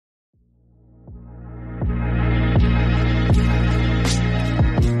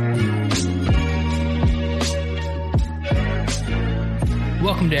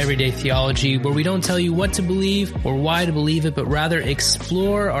to Everyday Theology, where we don't tell you what to believe or why to believe it, but rather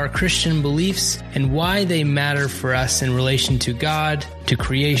explore our Christian beliefs and why they matter for us in relation to God, to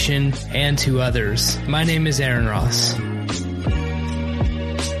creation, and to others. My name is Aaron Ross.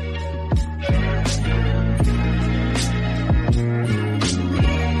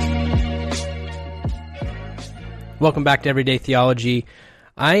 Welcome back to Everyday Theology.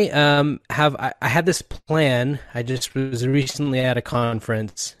 I had this plan. I just was recently at a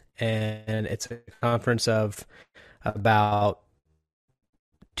conference, and it's a conference of about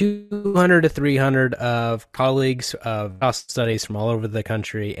 200 to 300 of colleagues of gospel studies from all over the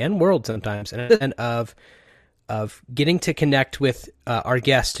country and world sometimes, and of getting to connect with our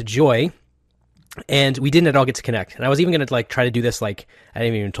guest Joy. And we didn't at all get to connect. And I was even going to try to do this. I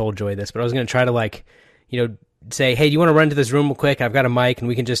didn't even told Joy this, but I was going to try to say, hey, do you want to run to this room real quick? I've got a mic and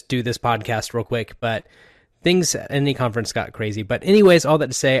we can just do this podcast real quick. But things at any conference got crazy. But anyways, all that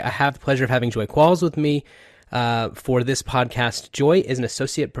to say, I have the pleasure of having Joy Qualls with me for this podcast. Joy is an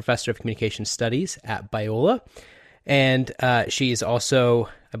associate professor of communication studies at Biola. And she is also,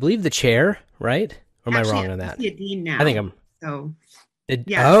 I believe, the chair, right? Or am I wrong on that? Associate dean now. I think I'm. So,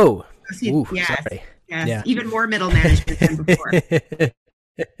 yeah. Oh, yes, sorry. Yes, yeah. Even more middle management than before.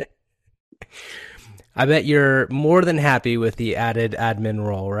 I bet you're more than happy with the added admin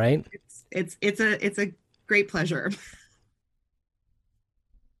role, right? It's a great pleasure.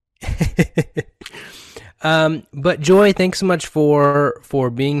 But Joy, thanks so much for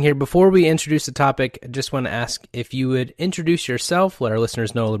being here. Before we introduce the topic, I just want to ask if you would introduce yourself, let our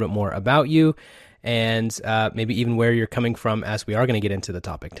listeners know a little bit more about you, and maybe even where you're coming from, as we are going to get into the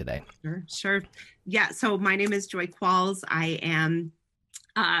topic today. Sure. Yeah. So my name is Joy Qualls. I am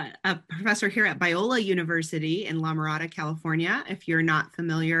a professor here at Biola University in La Mirada, California. If you're not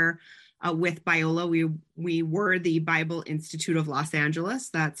familiar with Biola, we were the Bible Institute of Los Angeles.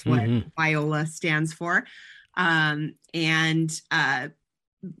 That's what Biola stands for. And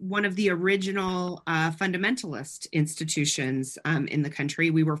one of the original fundamentalist institutions in the country.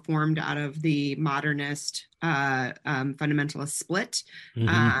 We were formed out of the modernist fundamentalist split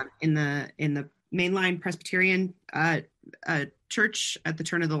in the mainline Presbyterian church at the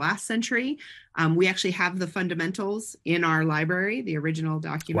turn of the last century. We actually have the fundamentals in our library, the original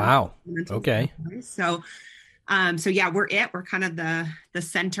document. Wow. Okay. So yeah, we're kind of the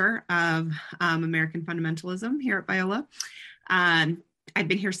center of American fundamentalism here at Biola. I've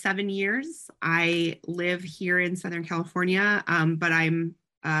been here 7 years. I live here in Southern California, but I'm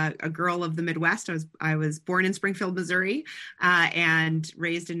a girl of the Midwest. I was born in Springfield, Missouri, and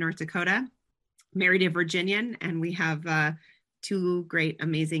raised in North Dakota, married a Virginian, and we have two great,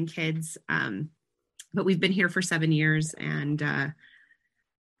 amazing kids. But we've been here for 7 years, and I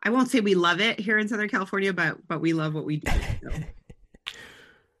won't say we love it here in Southern California, but we love what we do. So.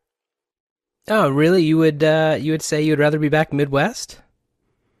 Oh, really? You would say you would rather be back Midwest?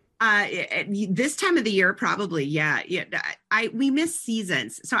 This time of the year, probably. Yeah. We miss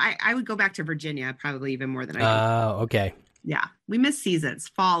seasons. So I would go back to Virginia probably even more than I do. Oh, okay. Yeah. We miss seasons,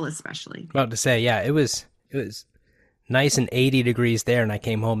 fall especially. About to say, yeah, it was nice and 80 degrees there, and I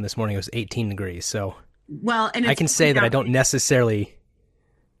came home this morning, it was 18 degrees. So and I can say that I don't necessarily.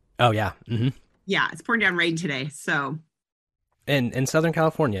 Oh, yeah. Mm-hmm. Yeah, it's pouring down rain today. So in Southern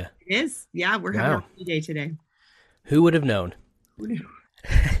California. It is. Yeah, we're having a rainy day today. Who would have known?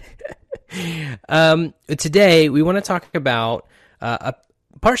 Today, we want to talk about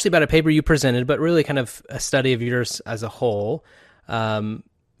partially about a paper you presented, but really kind of a study of yours as a whole.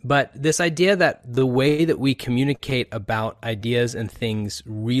 But this idea that the way that we communicate about ideas and things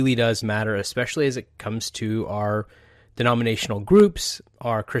really does matter, especially as it comes to our denominational groups,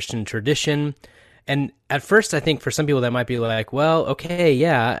 our Christian tradition. And at first, I think for some people that might be like, well, okay,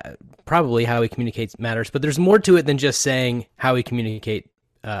 yeah, probably how we communicate matters, but there's more to it than just saying how we communicate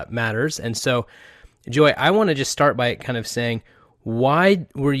matters. And so, Joy, I want to just start by kind of saying, why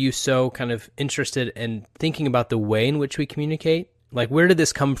were you so kind of interested in thinking about the way in which we communicate? Like, where did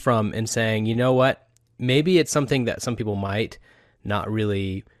this come from in saying, you know what, maybe it's something that some people might not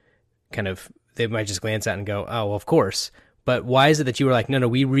really they might just glance at and go, oh, well, of course. But why is it that you were like, no,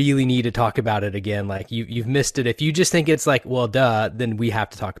 we really need to talk about it again? Like, you've missed it. If you just think it's like, well, duh, then we have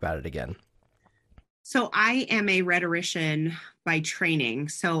to talk about it again. So I am a rhetorician by training.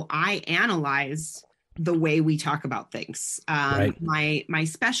 So I analyze the way we talk about things. Right. My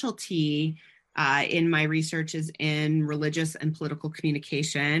specialty in my research is in religious and political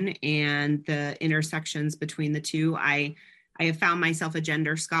communication and the intersections between the two. I have found myself a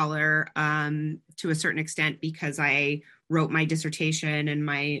gender scholar to a certain extent because I wrote my dissertation and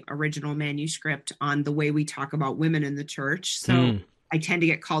my original manuscript on the way we talk about women in the church. So I tend to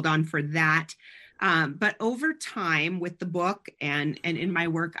get called on for that. But over time with the book and in my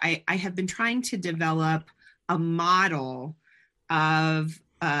work, I have been trying to develop a model of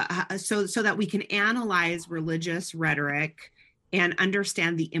so that we can analyze religious rhetoric and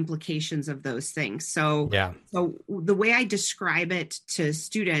understand the implications of those things. So the way I describe it to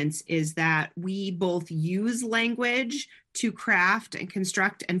students is that we both use language to craft and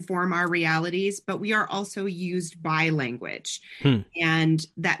construct and form our realities, but we are also used by language. And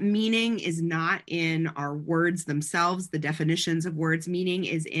that meaning is not in our words themselves. The definitions of words, meaning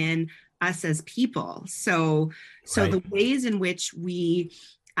is in us as people. So the ways in which we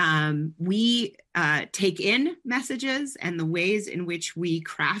take in messages and the ways in which we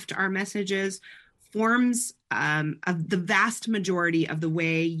craft our messages forms of the vast majority of the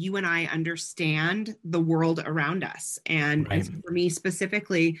way you and I understand the world around us. And for me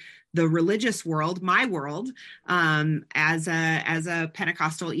specifically, the religious world, my world, as a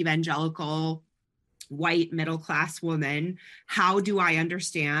Pentecostal evangelical white middle-class woman, how do I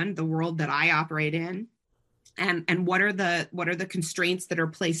understand the world that I operate in? And what are the constraints that are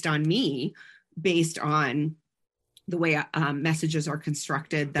placed on me based on the way messages are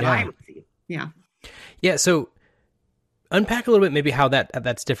constructed that I receive? Yeah. So unpack a little bit maybe how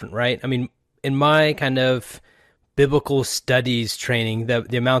that's different, right? I mean, in my kind of biblical studies training,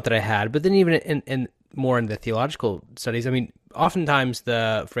 the amount that I had, but then even in more in the theological studies, I mean, oftentimes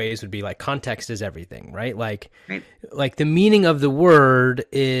the phrase would be like context is everything, right? Like the meaning of the word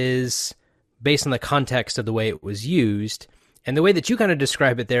is based on the context of the way it was used. And the way that you kind of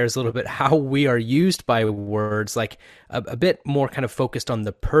describe it there is a little bit how we are used by words, like a bit more kind of focused on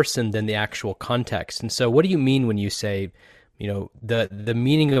the person than the actual context. And so what do you mean when you say, the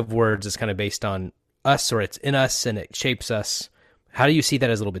meaning of words is kind of based on us, or it's in us and it shapes us? How do you see that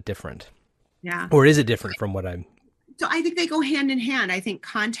as a little bit different? Yeah. Or is it different from what I'm... So I think they go hand in hand. I think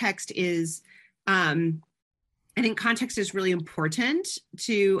context is really important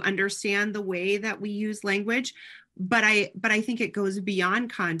to understand the way that we use language. But I think it goes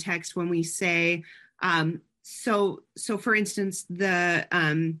beyond context when we say, so for instance,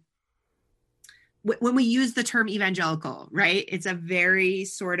 when we use the term evangelical, right? It's a very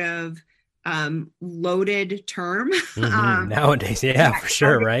sort of loaded term. Nowadays, for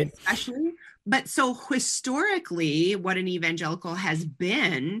sure, right? Especially. But so historically, what an evangelical has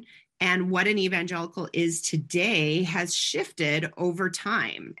been and what an evangelical is today has shifted over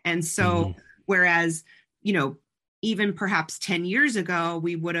time. And so, whereas, even perhaps 10 years ago,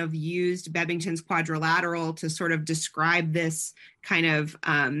 we would have used Bebbington's quadrilateral to sort of describe this kind of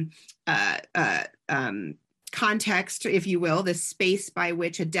context, if you will, this space by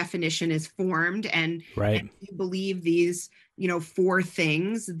which a definition is formed. And if you believe these, four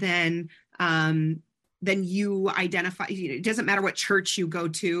things, then you identify, it doesn't matter what church you go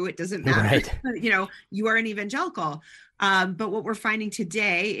to. It doesn't matter, you are an evangelical. But what we're finding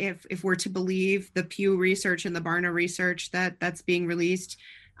today, if we're to believe the Pew research and the Barna research that's being released,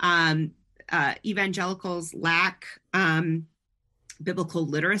 evangelicals lack biblical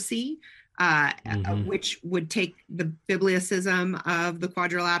literacy, which would take the biblicism of the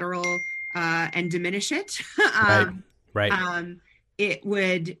quadrilateral and diminish it.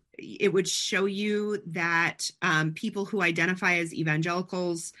 It would show you that people who identify as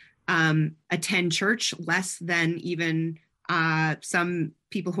evangelicals attend church less than even some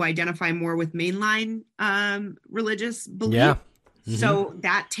people who identify more with mainline religious belief. So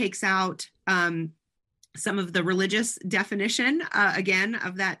that takes out some of the religious definition, again,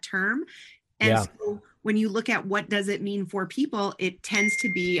 of that term. And so when you look at what does it mean for people, it tends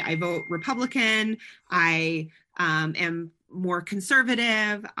to be, I vote Republican, I am more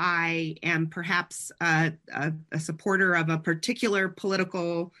conservative, I am perhaps a supporter of a particular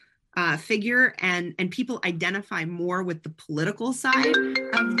political figure, and people identify more with the political side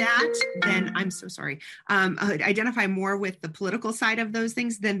of that than, identify more with the political side of those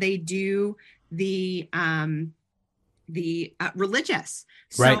things than they do the religious.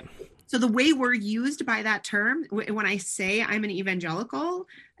 So the way we're used by that term, when I say I'm an evangelical,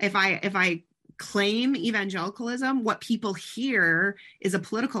 if I claim evangelicalism, what people hear is a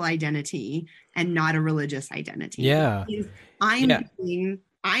political identity and not a religious identity.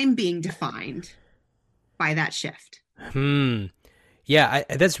 I'm being defined by that shift.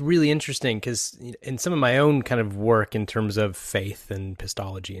 That's really interesting, because in some of my own kind of work in terms of faith and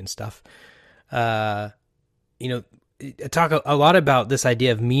Christology and stuff, I talk a lot about this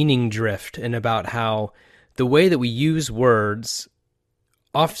idea of meaning drift, and about how the way that we use words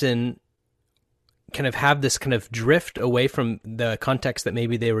often kind of have this kind of drift away from the context that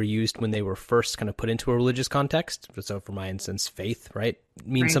maybe they were used when they were first kind of put into a religious context. So for my instance, faith, right,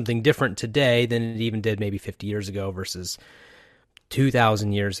 means something different today than it even did maybe 50 years ago versus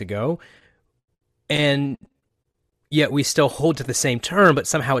 2,000 years ago. And yet we still hold to the same term, but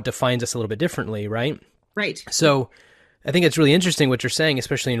somehow it defines us a little bit differently, right? Right. So I think it's really interesting what you're saying,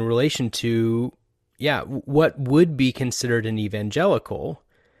 especially in relation to, what would be considered an evangelical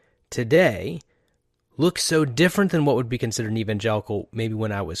today looks so different than what would be considered an evangelical maybe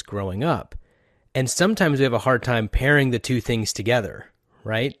when I was growing up. And sometimes we have a hard time pairing the two things together,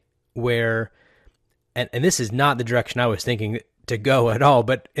 right? Where, and this is not the direction I was thinking to go at all,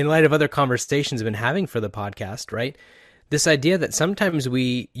 but in light of other conversations I've been having for the podcast, right? This idea that sometimes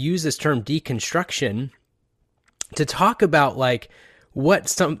we use this term deconstruction to talk about like what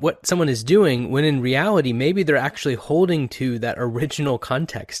someone is doing, when in reality, maybe they're actually holding to that original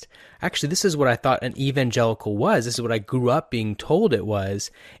context. Actually, this is what I thought an evangelical was. This is what I grew up being told it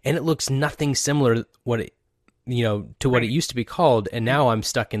was. And it looks nothing similar to what it used to be called. And now I'm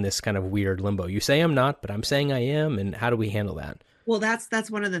stuck in this kind of weird limbo. You say I'm not, but I'm saying I am. And how do we handle that? Well,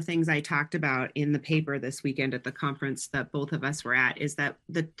 that's one of the things I talked about in the paper this weekend at the conference that both of us were at, is that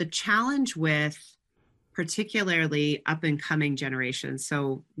the challenge with particularly up and coming generations.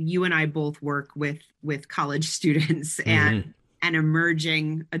 So you and I both work with college students and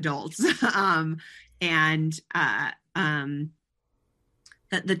emerging adults. The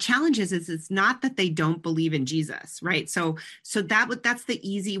challenge is it's not that they don't believe in Jesus, right? So that's the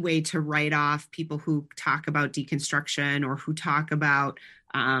easy way to write off people who talk about deconstruction or who talk about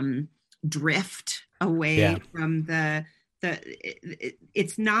drift away from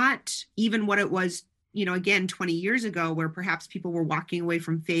it's not even what it was, again, 20 years ago, where perhaps people were walking away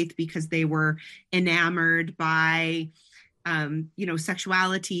from faith because they were enamored by,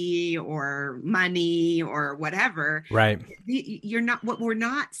 sexuality or money or whatever. Right. What we're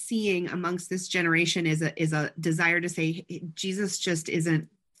not seeing amongst this generation is a desire to say, Jesus just isn't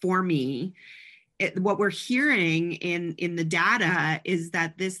for me. What we're hearing in the data is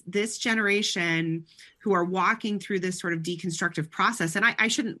that this generation who are walking through this sort of deconstructive process, and I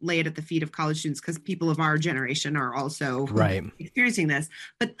shouldn't lay it at the feet of college students because people of our generation are also experiencing this,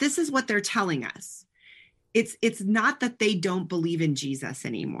 but this is what they're telling us. It's not that they don't believe in Jesus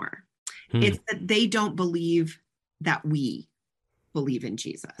anymore. It's that they don't believe that we believe in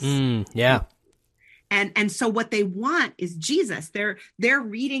Jesus. And so what they want is Jesus. They're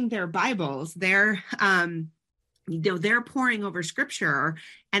reading their Bibles. They're poring over scripture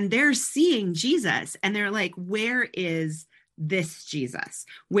and they're seeing Jesus. And they're like, where is this Jesus?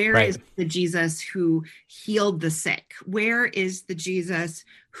 Where is the Jesus who healed the sick? Where is the Jesus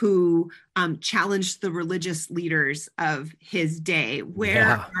who challenged the religious leaders of his day?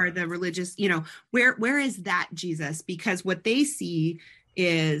 Where are the religious, where is that Jesus? Because what they see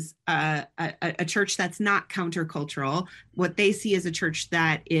is a church that's not countercultural. What they see is a church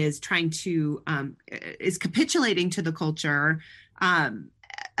that is trying to is capitulating to the culture.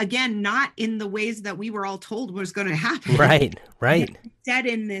 Again, not in the ways that we were all told was going to happen. Right. Instead,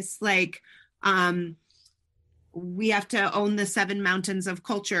 in this we have to own the 7 mountains of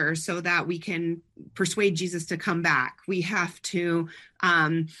culture so that we can persuade Jesus to come back. We have to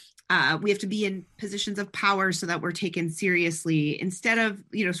be in positions of power so that we're taken seriously, instead of,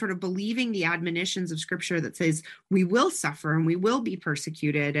 sort of believing the admonitions of scripture that says we will suffer and we will be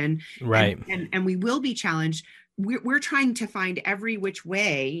persecuted and we will be challenged. We're trying to find every which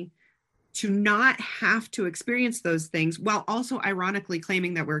way to not have to experience those things, while also ironically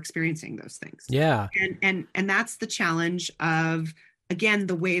claiming that we're experiencing those things. Yeah. And that's the challenge of, again,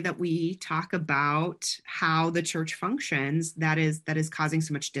 the way that we talk about how the church functions that is causing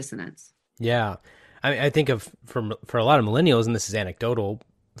so much dissonance. Yeah. I think for a lot of millennials, and this is anecdotal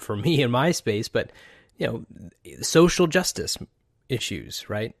for me in my space, but, social justice issues,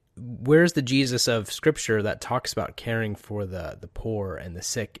 right? Where's the Jesus of scripture that talks about caring for the poor and the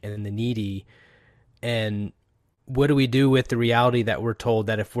sick and the needy? And what do we do with the reality that we're told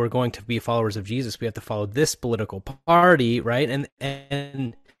that if we're going to be followers of Jesus, we have to follow this political party, right?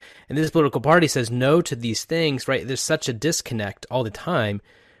 And this political party says no to these things, right? There's such a disconnect all the time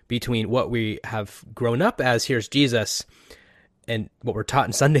between what we have grown up as, here's Jesus, and what we're taught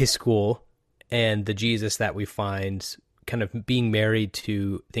in Sunday school, and the Jesus that we find kind of being married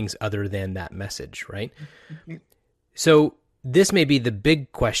to things other than that message, right? Mm-hmm. So this may be the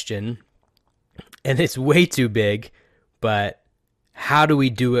big question, and it's way too big, but how do we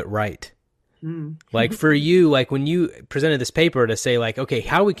do it right? Mm. Like for you, like when you presented this paper to say like, okay,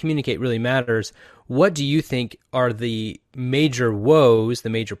 how we communicate really matters. What do you think are the major woes, the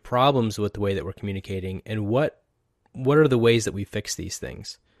major problems with the way that we're communicating, and what are the ways that we fix these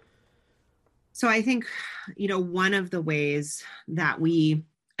things? So I think, one of the ways that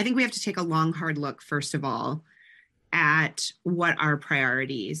I think we have to take a long, hard look, first of all, at what our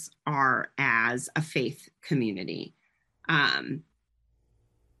priorities are as a faith community. Um,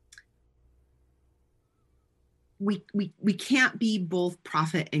 we can't be both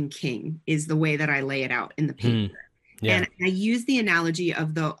prophet and king is the way that I lay it out in the paper. Yeah. And I use the analogy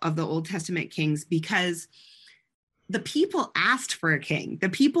of the Old Testament kings because the people asked for a king. The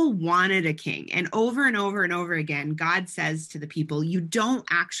people wanted a king. And over and over again, God says to the people, you don't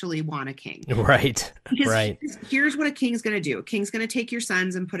actually want a king. Right. Because right. here's what a king's going to do. A king's going to take your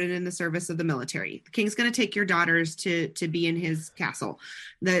sons and put it in the service of the military. The king's going to take your daughters to be in his castle.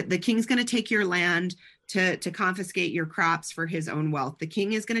 The king's going to take your land to confiscate your crops for his own wealth. The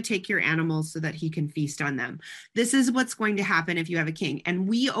king is going to take your animals so that he can feast on them. This is what's going to happen if you have a king. And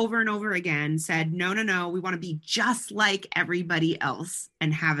we over and over again said, no, we want to be just like everybody else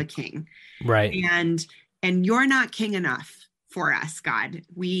and have a king. Right. And you're not king enough for us, God.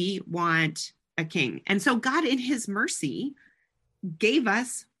 We want a king. And so God in his mercy gave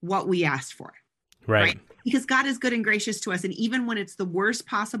us what we asked for. Right. Because God is good and gracious to us. And even when it's the worst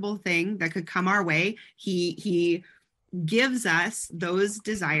possible thing that could come our way, he gives us those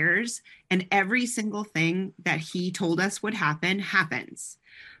desires, and every single thing that he told us would happen happens.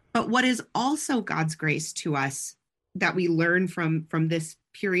 But what is also God's grace to us that we learn from this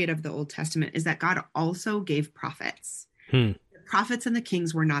period of the Old Testament is that God also gave prophets. The prophets and the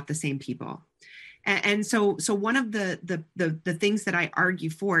kings were not the same people. And so one of the things that I argue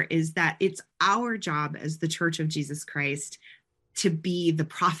for is that it's our job as the Church of Jesus Christ to be the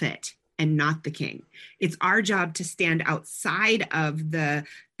prophet and not the king. It's our job to stand outside of the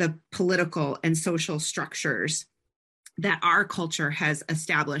political and social structures that our culture has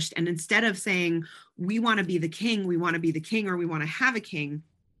established. And instead of saying, we want to be the king, or we want to have a king,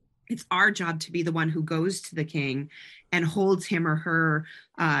 it's our job to be the one who goes to the king and holds him or her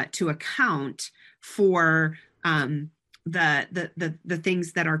to account for the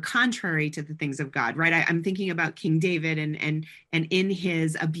things that are contrary to the things of God, right? I'm thinking about King David and in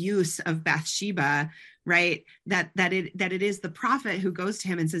his abuse of Bathsheba, right? That it is the prophet who goes to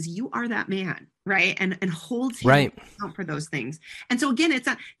him and says, "You are that man," right? And holds him right. account for those things. And so again, it's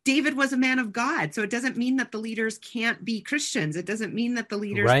not David was a man of God, so it doesn't mean that the leaders can't be Christians. It doesn't mean that the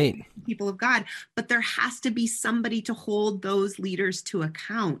leaders right. can't be people of God, but there has to be somebody to hold those leaders to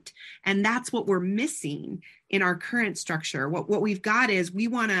account, and that's what we're missing in our current structure. What we've got is we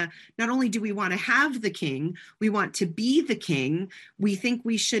want to, not only do we want to have the king, we want to be the king. We think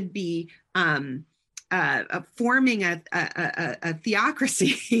we should be forming a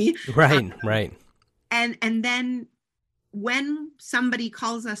theocracy. Right. And then when somebody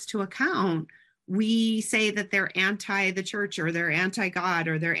calls us to account, we say that they're anti the church or they're anti God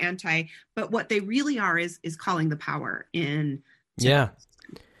or they're anti, but what they really are is calling the power in. Yeah.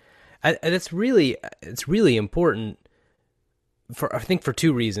 It's really important I think for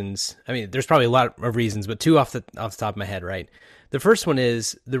two reasons. I mean, there's probably a lot of reasons, but two off the top of my head, right? The first one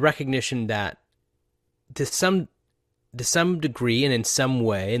is the recognition that to some degree and in some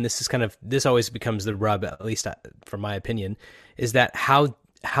way, and this always becomes the rub, at least from my opinion, is that how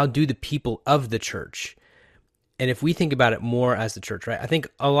do the people of the church, and if we think about it more as the church, right? I think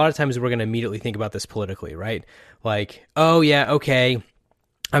a lot of times we're going to immediately think about this politically, right? Like, oh yeah, okay,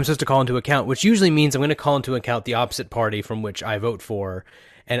 I'm supposed to call into account, which usually means I'm going to call into account the opposite party from which I vote for,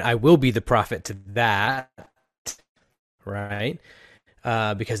 and I will be the prophet to that, right?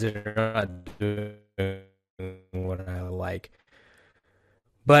 Because they're not doing what I like.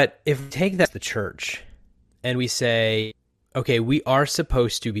 But if we take that to the church and we say, okay, we are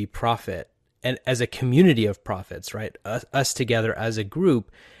supposed to be prophet, and as a community of prophets, right? Us together as a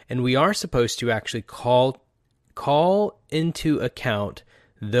group, and we are supposed to actually call into account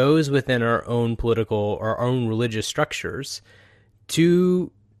those within our own political or our own religious structures to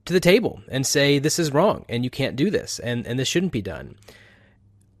the table and say, this is wrong and you can't do this and this shouldn't be done.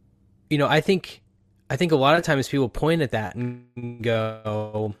 You know, I think a lot of times people point at that and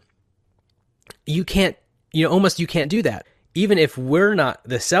go, you can't do that. Even if we're not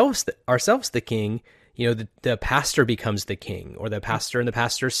ourselves the king, you know, the pastor becomes the king, or the pastor and the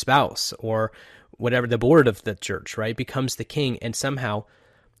pastor's spouse, or whatever, the board of the church, right, becomes the king, and somehow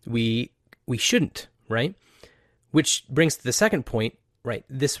we shouldn't, right? Which brings to the second point, right?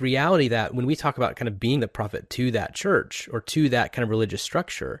 This reality that when we talk about kind of being the prophet to that church or to that kind of religious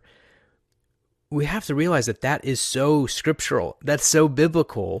structure, we have to realize that that is so scriptural. That's so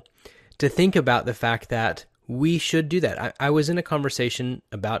biblical to think about the fact that we should do that. I was in a conversation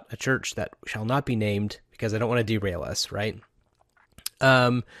about a church that shall not be named because I don't want to derail us, right?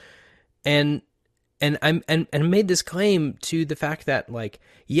 And I made this claim to the fact that, like,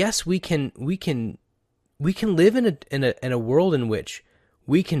 yes, we can live in a world in which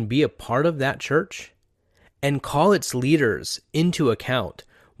we can be a part of that church and call its leaders into account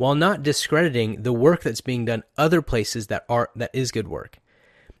while not discrediting the work that's being done other places that is good work.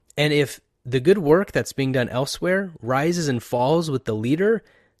 And if the good work that's being done elsewhere rises and falls with the leader,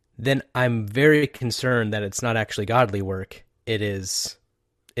 then I'm very concerned that it's not actually godly work. It is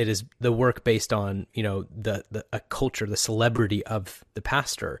the work based on, a culture, the celebrity of the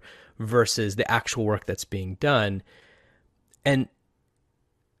pastor versus the actual work that's being done. And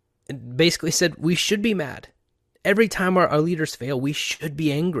basically said we should be mad. Every time our leaders fail, we should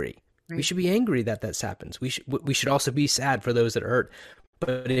be angry. Right. We should be angry that happens. We should also be sad for those that are hurt.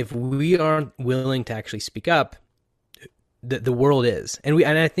 But if we aren't willing to actually speak up, the world is. And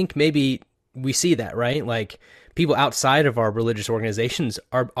I think maybe we see that, right? Like, people outside of our religious organizations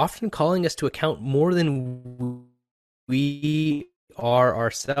are often calling us to account more than we are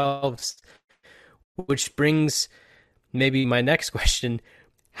ourselves, which brings maybe my next question.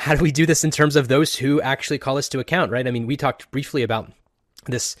 How do we do this in terms of those who actually call us to account, right? I mean, we talked briefly about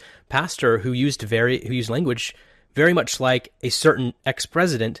this pastor who used language very much like a certain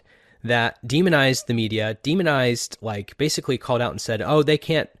ex-president that demonized the media, basically called out and said, oh, they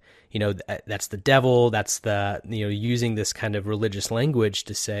can't, that's the devil. That's using this kind of religious language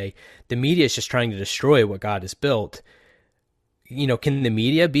to say the media is just trying to destroy what God has built. Can the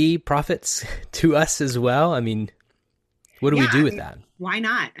media be prophets to us as well? I mean, what do we do with that? Why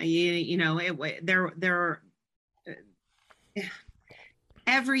not?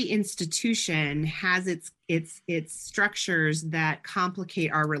 Every institution has its structures that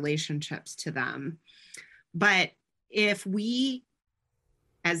complicate our relationships to them. But if we,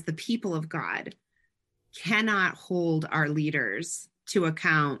 as the people of God, cannot hold our leaders to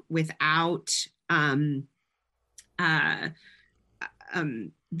account without the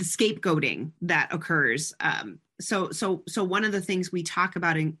scapegoating that occurs. So one of the things we talk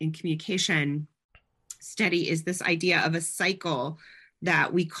about in communication study is this idea of a cycle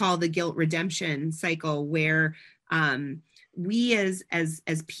that we call the guilt redemption cycle, where we as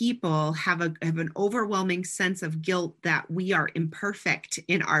people have an overwhelming sense of guilt that we are imperfect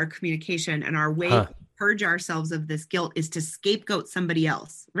in our communication, and our way to purge ourselves of this guilt is to scapegoat somebody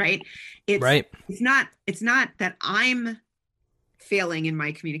else, right? It's not that I'm failing in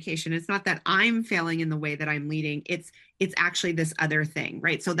my communication. It's not that I'm failing in the way that I'm leading. It's actually this other thing,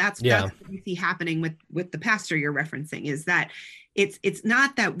 right? So that's what we see happening with the pastor you're referencing, is that it's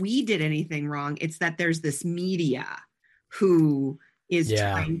not that we did anything wrong. It's that there's this media who is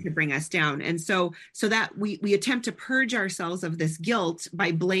trying to bring us down. And so that we attempt to purge ourselves of this guilt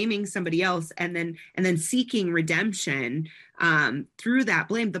by blaming somebody else and then seeking redemption through that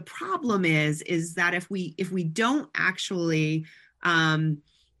blame. The problem is that if we don't actually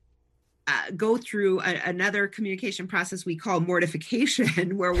go through another communication process we call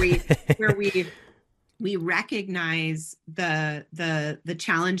mortification, where we recognize the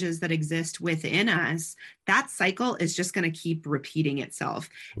challenges that exist within us, that cycle is just going to keep repeating itself.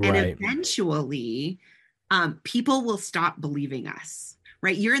 Right. And eventually, people will stop believing us,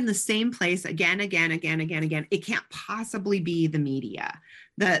 right? You're in the same place again. It can't possibly be the media,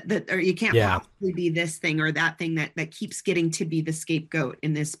 or you can't possibly be this thing or that thing that keeps getting to be the scapegoat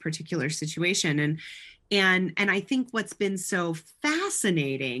in this particular situation. And I think what's been so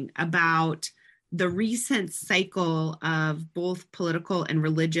fascinating about the recent cycle of both political and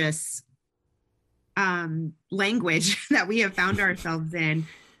religious language that we have found ourselves in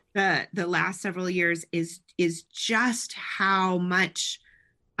the last several years is just how much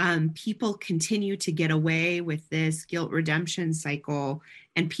people continue to get away with this guilt redemption cycle,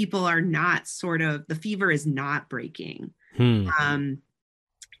 and people are not the fever is not breaking. And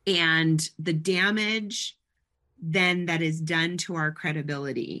the damage then that is done to our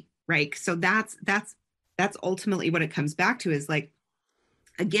credibility, right? So that's ultimately what it comes back to, is like,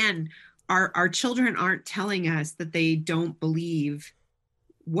 again, our children aren't telling us that they don't believe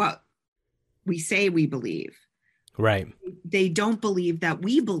what we say we believe. Right. They don't believe that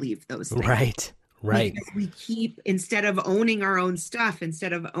we believe those things. Right. Because we keep, instead of owning our own stuff,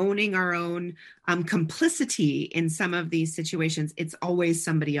 instead of owning our own complicity in some of these situations, it's always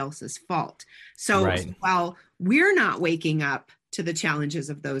somebody else's fault. So while we're not waking up to the challenges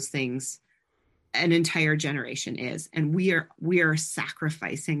of those things, an entire generation is, and we are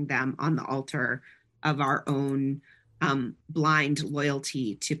sacrificing them on the altar of our own blind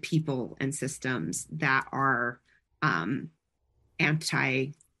loyalty to people and systems that are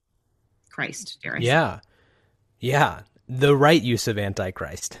anti-Christ, dare I say. Yeah. Yeah. The right use of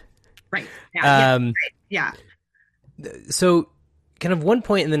Antichrist. Right. Yeah. Um, Yeah. so kind of one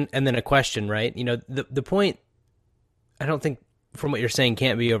point and then a question, right? The point, I don't think from what you're saying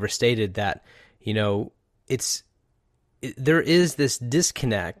can't be overstated that, there is this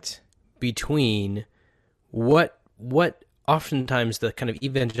disconnect between what oftentimes the kind of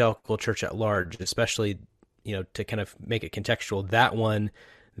evangelical church at large, especially, to kind of make it contextual, that one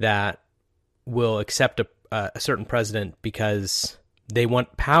that will accept a certain president because they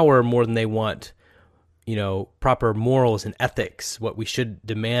want power more than they want, proper morals and ethics, what we should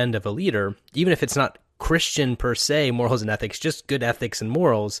demand of a leader, even if it's not Christian per se, morals and ethics, just good ethics and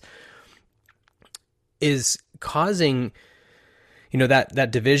morals, is causing,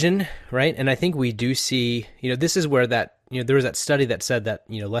 that division, right? And I think we do see, this is where that, there was that study that said that,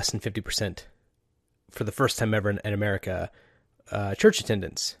 less than 50% for the first time ever in America, church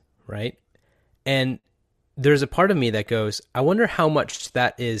attendance, right? And there's a part of me that goes, I wonder how much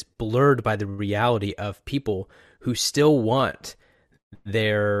that is blurred by the reality of people who still want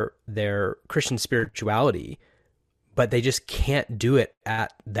their Christian spirituality, but they just can't do it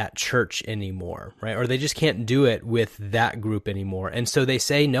at that church anymore, right? Or they just can't do it with that group anymore. And so they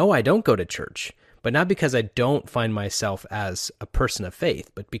say, no, I don't go to church, but not because I don't find myself as a person of faith,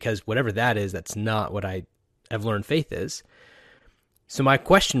 but because whatever that is, that's not what I have learned faith is. So my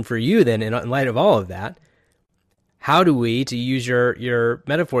question for you then, in light of all of that, how do we, to use your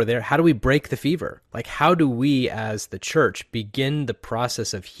metaphor there, how do we break the fever? Like, how do we as the church begin the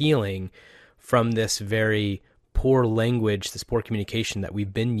process of healing from this very poor language, this poor communication that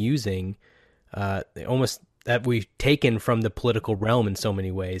we've been using, almost that we've taken from the political realm in so many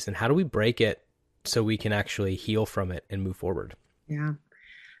ways? And how do we break it so we can actually heal from it and move forward? Yeah.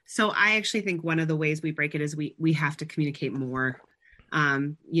 So I actually think one of the ways we break it is we have to communicate more.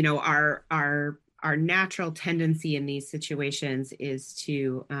 Our natural tendency in these situations is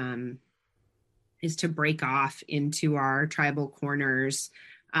to break off into our tribal corners.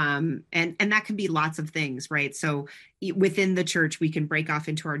 And that can be lots of things, right? So within the church, we can break off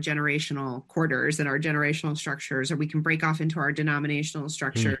into our generational quarters and our generational structures, or we can break off into our denominational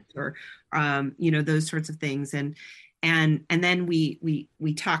structures, or those sorts of things. And then we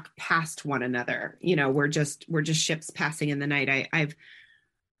talk past one another. We're just ships passing in the night.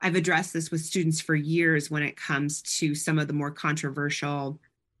 I've addressed this with students for years when it comes to some of the more controversial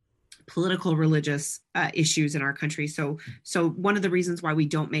political religious issues in our country. So one of the reasons why we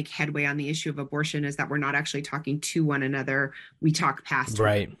don't make headway on the issue of abortion is that we're not actually talking to one another. We talk past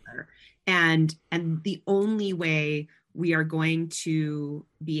right. one another. And the only way we are going to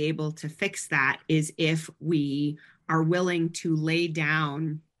be able to fix that is if we are willing to lay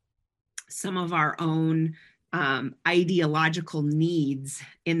down some of our own ideological needs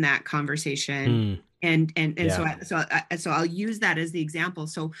in that conversation. And yeah. So I'll use that as the example.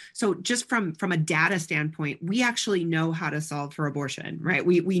 So just from a data standpoint, we actually know how to solve for abortion, right?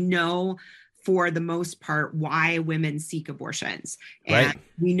 We know for the most part why women seek abortions. And right.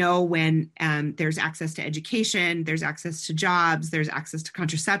 We know when there's access to education, there's access to jobs, there's access to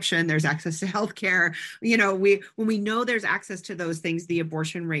contraception, there's access to healthcare. When we know there's access to those things, the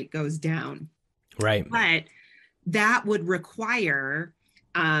abortion rate goes down. Right. But that would require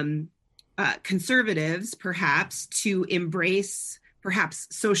conservatives perhaps to embrace perhaps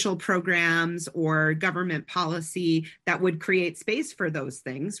social programs or government policy that would create space for those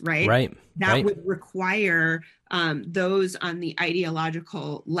things, right? Right. That right. would require those on the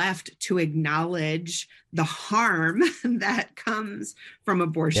ideological left to acknowledge the harm that comes from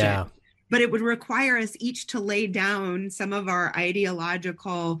abortion. Yeah. But it would require us each to lay down some of our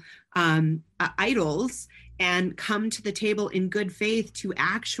ideological idols and come to the table in good faith to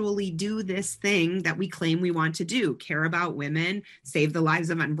actually do this thing that we claim we want to do: care about women, save the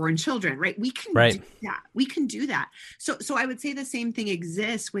lives of unborn children, right? We can do that. We can do that. So I would say the same thing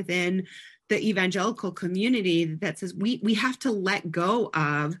exists within the evangelical community that says we have to let go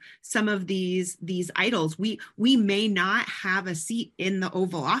of some of these idols. We may not have a seat in the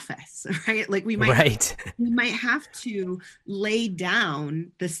Oval Office, right? Like we might have to lay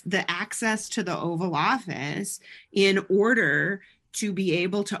down the access to the Oval Office in order to be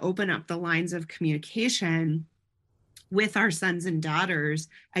able to open up the lines of communication with our sons and daughters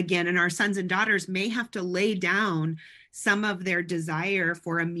again, and our sons and daughters may have to lay down some of their desire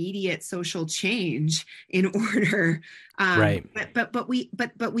for immediate social change in order Right. but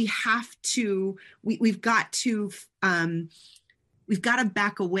we have to we've got to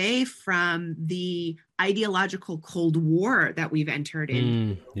back away from the ideological Cold War that we've entered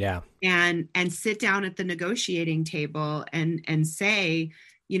in, yeah, and sit down at the negotiating table and say,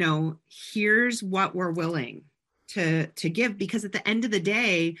 here's what we're willing to give, because at the end of the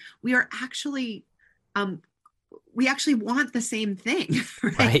day, we are actually we actually want the same thing,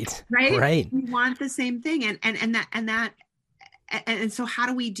 right? Right. We want the same thing, and so how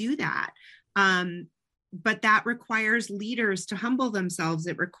do we do that? But that requires leaders to humble themselves.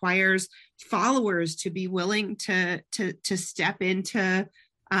 It requires followers to be willing to step into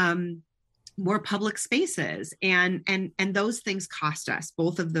more public spaces, and those things cost us.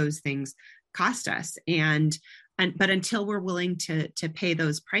 Both of those things cost us, but until we're willing to pay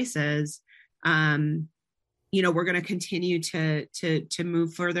those prices, we're going to continue to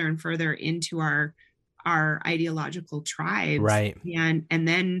move further and further into our ideological tribes, right? And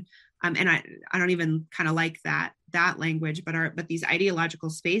then and I don't even kind of like that language, but these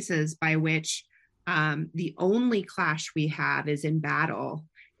ideological spaces by which the only clash we have is in battle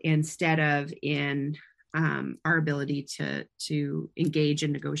instead of in our ability to engage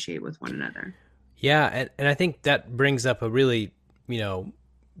and negotiate with one another. Yeah, and I think that brings up a really,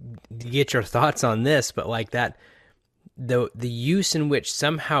 get your thoughts on this, but like that, the use in which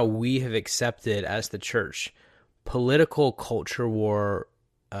somehow we have accepted as the church political culture war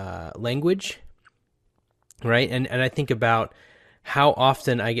language, right? And I think about how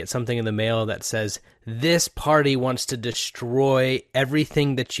often I get something in the mail that says, this party wants to destroy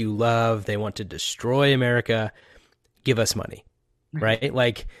everything that you love. They want to destroy America. Give us money. Right?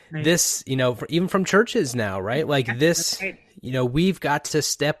 Like this, even from churches now, right? Like this, we've got to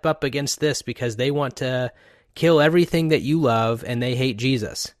step up against this because they want to kill everything that you love and they hate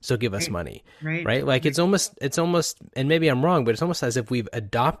Jesus. So give us money. Right? Like it's almost, and maybe I'm wrong, but it's almost as if we've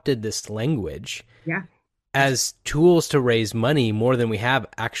adopted this language as tools to raise money more than we have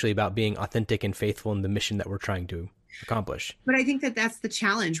actually about being authentic and faithful in the mission that we're trying to accomplish. But I think that that's the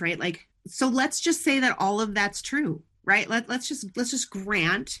challenge, right? Like, so let's just say that all of that's true. Right. Let's just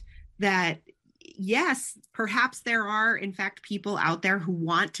grant that, yes, perhaps there are, in fact, people out there who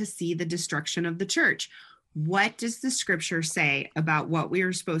want to see the destruction of the church. What does the scripture say about what we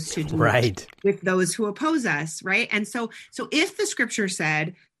are supposed to do with those who oppose us? Right. And so if the scripture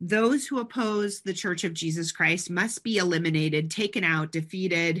said those who oppose the Church of Jesus Christ must be eliminated, taken out,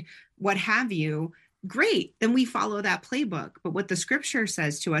 defeated, what have you, great, then we follow that playbook. But what the scripture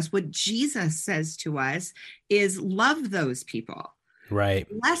says to us, what Jesus says to us, is love those people. Right.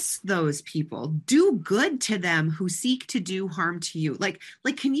 Bless those people. Do good to them who seek to do harm to you. Like,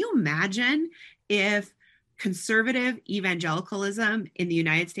 can you imagine if conservative evangelicalism in the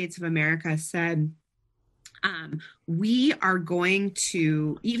United States of America said, we are going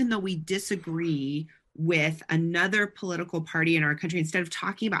to, even though we disagree with another political party in our country, instead of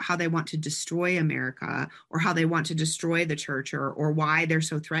talking about how they want to destroy America or how they want to destroy the church or why they're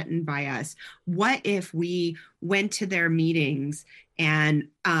so threatened by us, what if we went to their meetings and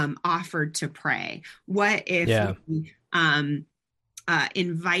offered to pray? What if we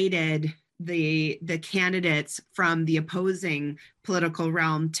invited the candidates from the opposing political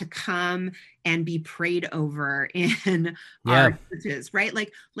realm to come and be prayed over in our churches, right?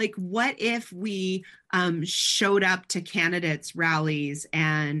 Like what if we showed up to candidates' rallies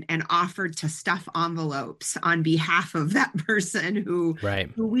and offered to stuff envelopes on behalf of that person who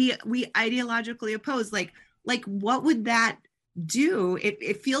we ideologically oppose? Like what would that do?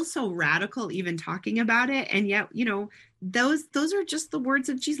 It feels so radical even talking about it, and yet those are just the words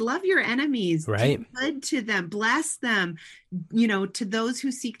of Jesus. Love your enemies, do good to them, bless them, to those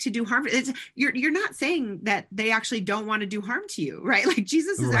who seek to do harm. You're not saying that they actually don't want to do harm to you, right? Like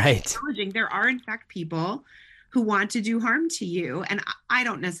Jesus is actually acknowledging there are in fact people who want to do harm to you. And I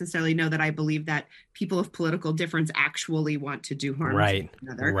don't necessarily know that I believe that people of political difference actually want to do harm to one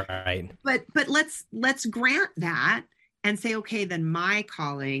another. But let's grant that and say, okay, then my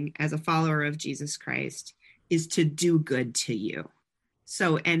calling as a follower of Jesus Christ is to do good to you.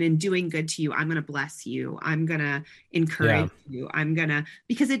 So, and in doing good to you, I'm going to bless you. I'm going to encourage you.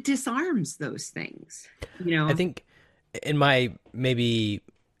 Because it disarms those things, I think in my maybe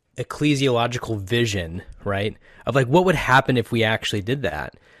ecclesiological vision, right, of like what would happen if we actually did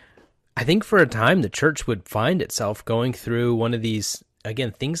that, I think for a time the church would find itself going through one of these,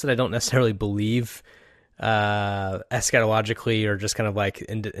 again, things that I don't necessarily believe eschatologically or just kind of like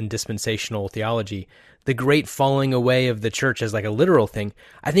in dispensational theology, the great falling away of the church as like a literal thing,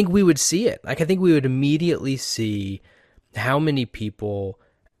 I think we would see it. Like, I think we would immediately see how many people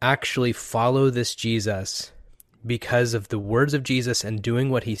actually follow this Jesus because of the words of Jesus and doing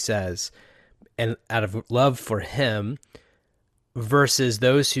what he says and out of love for him, versus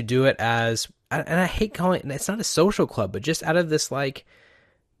those who do it as, and I hate calling it, it's not a social club, but just out of this like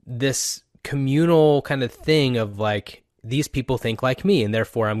this communal kind of thing of like, these people think like me and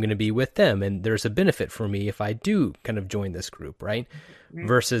therefore I'm going to be with them and there's a benefit for me if I do kind of join this group, right?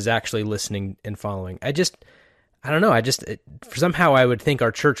 Versus actually listening and following. I don't know. Somehow I would think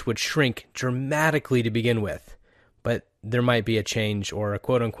our church would shrink dramatically to begin with, but there might be a change or a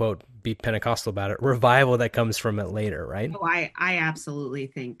quote unquote, be Pentecostal about it, revival that comes from it later, right? Oh, I absolutely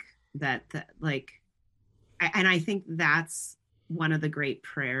think that like, and I think that's one of the great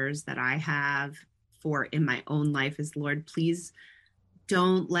prayers that I have for in my own life is, Lord, please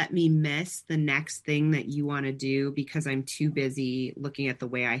don't let me miss the next thing that you want to do because I'm too busy looking at the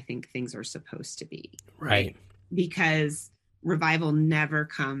way I think things are supposed to be. Right. Because revival never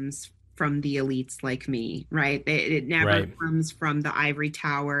comes from the elites like me, right? It never comes from the ivory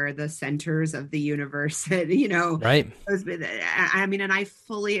tower, the centers of the universe, Right. I mean, and I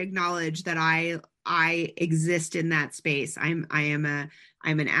fully acknowledge that I exist in that space. I'm an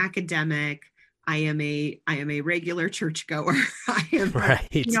academic. I am a regular churchgoer. I am,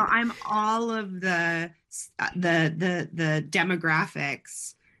 right. I'm all of the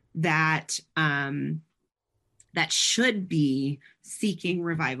demographics that that should be seeking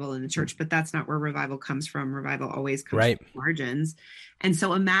revival in the church, but that's not where revival comes from. Revival always comes from margins. And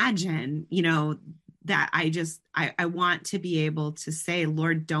so imagine, that I want to be able to say,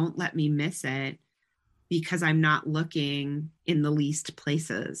 Lord, don't let me miss it because I'm not looking in the least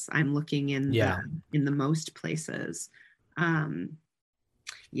places. I'm looking in the most places.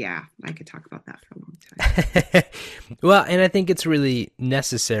 Yeah, I could talk about that for a long time. Well, and I think it's really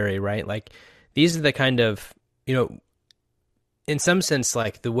necessary, right? Like, these are the kind of, in some sense,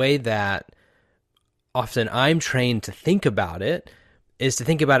 like the way that often I'm trained to think about it is to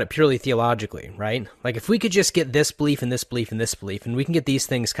think about it purely theologically, right? Like, if we could just get this belief and this belief and this belief, and we can get these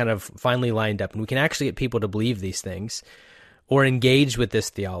things kind of finally lined up, and we can actually get people to believe these things or engage with this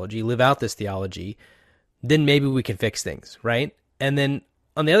theology, live out this theology, then maybe we can fix things, right? And then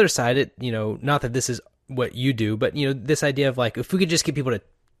on the other side, not that this is what you do, but, this idea of like, if we could just get people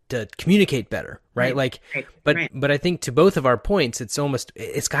to communicate better, right? But I think to both of our points,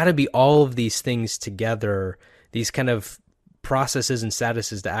 it's got to be all of these things together, these kind of processes and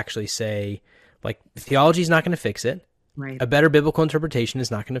statuses to actually say, like, theology is not going to fix it. Right. A better biblical interpretation is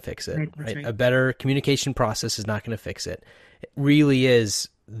not going to fix it. Right. A better communication process is not going to fix it. It really is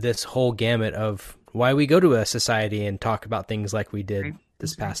this whole gamut of why we go to a society and talk about things like we did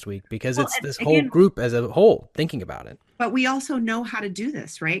this past week, because it's this whole group as a whole thinking about it. But we also know how to do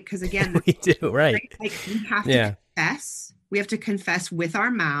this, right? Because again, we do, right? Like, we have to confess. We have to confess with our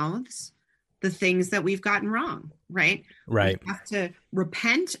mouths the things that we've gotten wrong, right? Right. We have to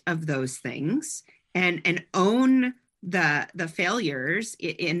repent of those things and own the failures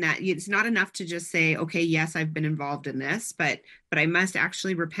in that. It's not enough to just say, okay, yes, I've been involved in this, but I must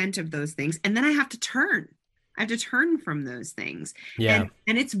actually repent of those things. And then I have to turn from those things. Yeah.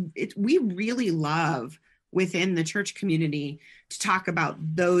 And it's we really love within the church community to talk about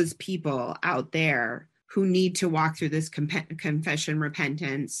those people out there who need to walk through this confession,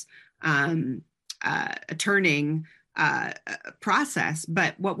 repentance, turning process.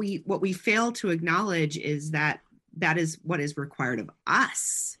 But what we fail to acknowledge is that is what is required of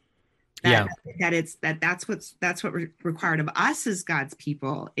us. That's what required of us as God's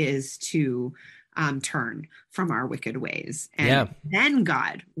people is to turn from our wicked ways, and then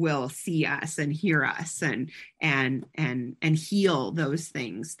God will see us and hear us and heal those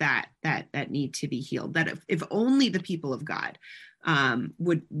things that need to be healed. That if only the people of God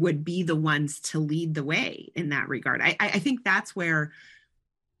would be the ones to lead the way in that regard. I think that's where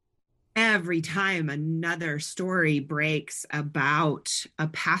every time another story breaks about a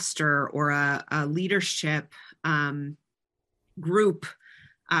pastor or a leadership group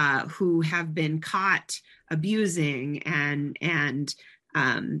who have been caught abusing and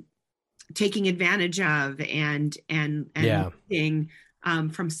taking advantage of and being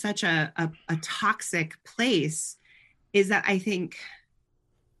from such a toxic place, is that I think,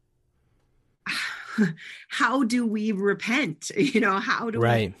 how do we repent? How do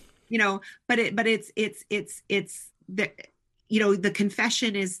we, but it's the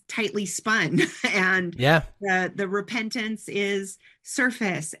confession is tightly spun and Yeah. the repentance is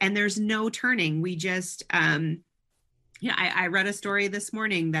surface and there's no turning. We just, I read a story this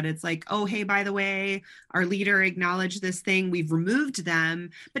morning that it's like, oh, hey, by the way, our leader acknowledged this thing. We've removed them,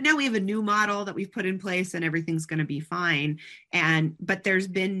 but now we have a new model that we've put in place and everything's going to be fine. But there's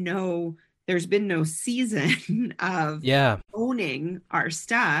been no season of owning our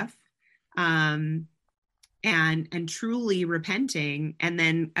stuff. And truly repenting, and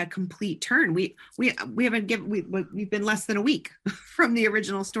then a complete turn. We've been less than a week from the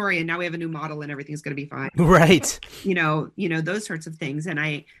original story, and now we have a new model, and everything's going to be fine. Right. Those sorts of things.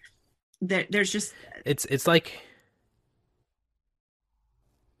 And there's just it's like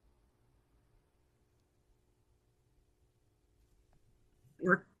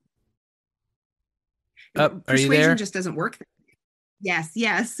are you there? Just doesn't work.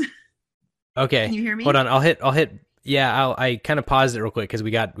 Yes. Okay. Can you hear me? Hold on. I'll hit. Yeah, I kind of paused it real quick because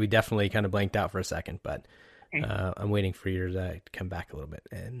we definitely kind of blanked out for a second, but okay. I'm waiting for you to come back a little bit.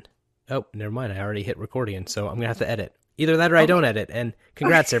 And oh, never mind. I already hit recording, so I'm gonna have to edit. Either that or I don't edit. And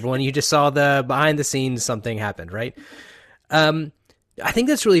congrats, everyone. You just saw the behind the scenes something happened, right? I think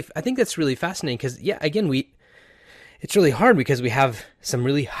that's really fascinating because again it's really hard because we have some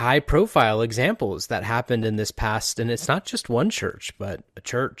really high profile examples that happened in this past, and it's not just one church, but a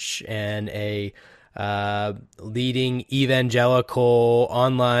church and a leading evangelical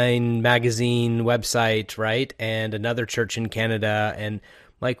online magazine website, right? And another church in Canada. And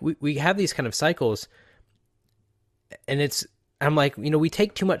like, we have these kind of cycles, and I'm like, we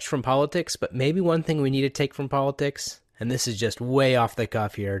take too much from politics, but maybe one thing we need to take from politics, and this is just way off the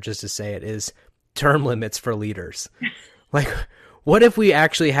cuff here, just to say it, is term limits for leaders. Like, what if we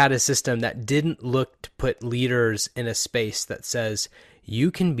actually had a system that didn't look to put leaders in a space that says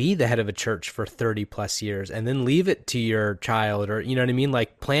you can be the head of a church for 30 plus years and then leave it to your child, or, you know what I mean?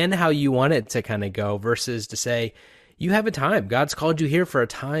 Like, plan how you want it to kind of go, versus to say, you have a time. God's called you here for a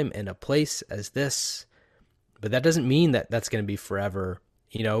time and a place as this, but that doesn't mean that that's going to be forever.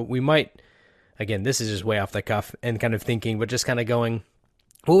 We might, again, this is just way off the cuff and kind of thinking, but just kind of going,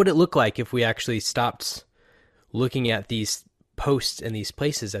 what would it look like if we actually stopped looking at these posts and these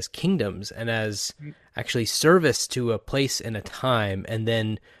places as kingdoms and as actually service to a place and a time, and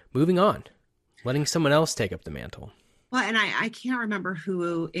then moving on, letting someone else take up the mantle? Well, and I can't remember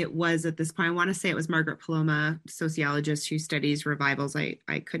who it was at this point. I want to say it was Margaret Paloma, sociologist who studies revivals. I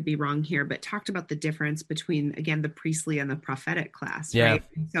could be wrong here, but talked about the difference between, again, the priestly and the prophetic class, right?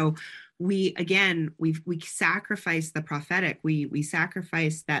 So we sacrifice the prophetic. We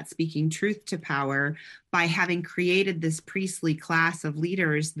sacrifice that speaking truth to power by having created this priestly class of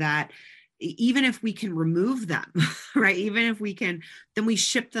leaders that, even if we can remove them, right? Even if we can, then we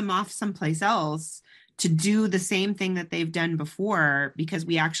ship them off someplace else to do the same thing that they've done before, because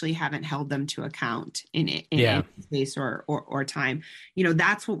we actually haven't held them to account in any space or time.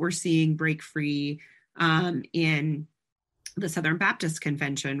 That's what we're seeing break free in the Southern Baptist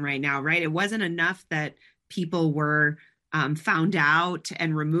Convention right now, right? It wasn't enough that people were found out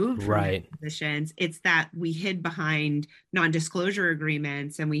and removed from their positions. It's that we hid behind non-disclosure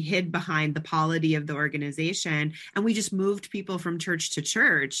agreements, and we hid behind the polity of the organization, and we just moved people from church to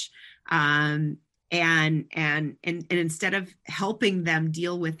church. And instead of helping them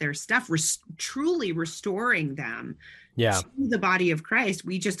deal with their stuff, truly restoring them to the body of Christ,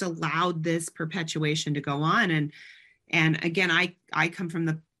 we just allowed this perpetuation to go on. And again, I come from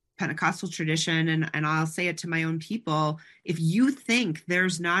the Pentecostal tradition, and I'll say it to my own people: if you think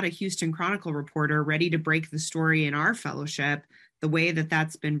there's not a Houston Chronicle reporter ready to break the story in our fellowship the way that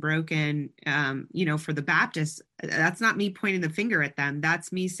that's been broken, for the Baptists, that's not me pointing the finger at them.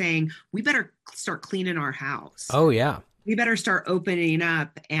 That's me saying, we better start cleaning our house. Oh yeah. We better start opening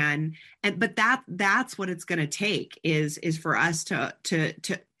up. But that's what it's going to take is for us to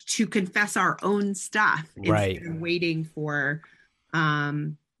confess our own stuff, right, instead of waiting for,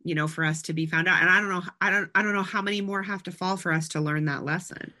 for us to be found out. And I don't know how many more have to fall for us to learn that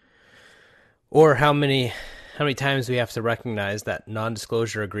lesson, or how many times we have to recognize that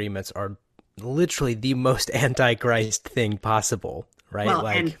non-disclosure agreements are literally the most anti-Christ thing possible, right? Well,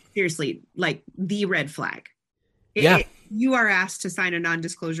 and seriously, like the red flag. You are asked to sign a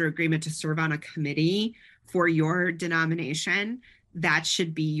non-disclosure agreement to serve on a committee for your denomination. That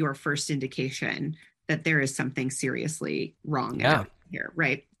should be your first indication that there is something seriously wrong here,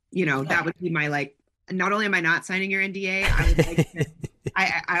 right? That would be my, not only am I not signing your NDA, I would like to,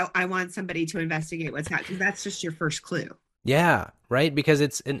 I want somebody to investigate what's happening. That's just your first clue. Yeah, right. Because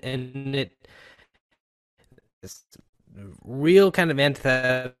it's real kind of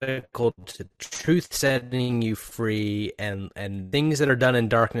antithetical to truth setting you free, and things that are done in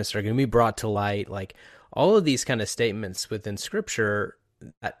darkness are going to be brought to light. Like all of these kind of statements within scripture,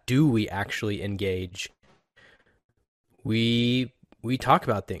 that do we actually engage? We talk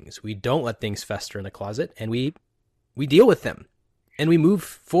about things. We don't let things fester in the closet, and we deal with them, and we move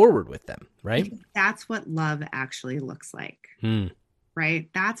forward with them, right? That's what love actually looks like. Hmm. Right?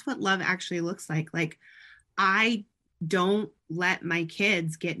 That's what love actually looks like. Like, I don't let my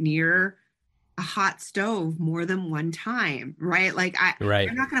kids get near a hot stove more than one time, right? Like Right.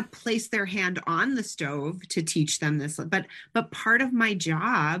 I'm not going to place their hand on the stove to teach them this, but part of my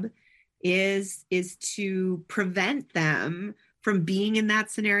job is to prevent them from being in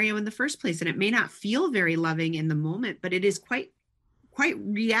that scenario in the first place. And it may not feel very loving in the moment, but it is quite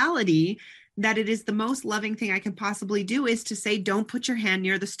reality that it is the most loving thing I can possibly do, is to say, don't put your hand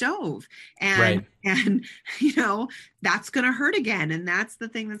near the stove. And, Right. and, that's going to hurt again. And that's the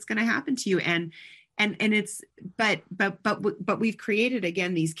thing that's going to happen to you. And it's, but we've created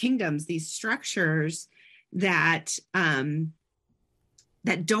again, these kingdoms, these structures that,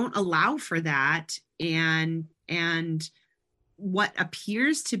 that don't allow for that. And what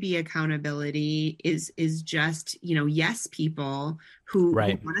appears to be accountability is just, yes, people who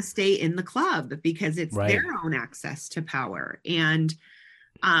Right. want to stay in the club because it's Right. their own access to power. And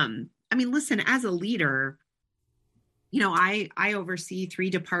I mean, listen, as a leader, I oversee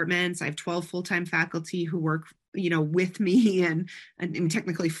 3 departments. I have 12 full-time faculty who work, with me and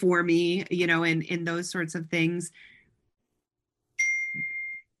technically for me, in those sorts of things.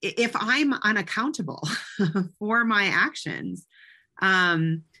 If I'm unaccountable for my actions,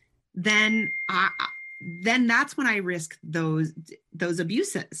 then that's when I risk those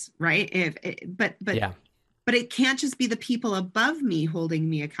abuses, right? Yeah. But it can't just be the people above me holding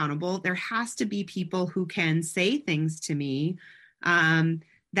me accountable. There has to be people who can say things to me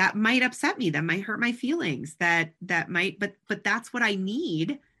that might upset me, that might hurt my feelings, that might, but that's what I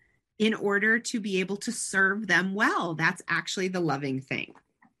need in order to be able to serve them well. That's actually the loving thing.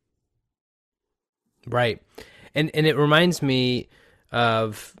 Right. And it reminds me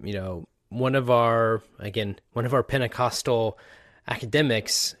of, one of our Pentecostal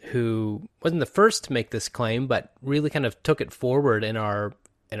academics who wasn't the first to make this claim, but really kind of took it forward in our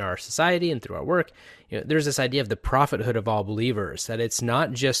society and through our work. There's this idea of the prophethood of all believers, that it's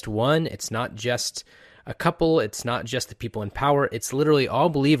not just one, it's not just a couple, it's not just the people in power, it's literally all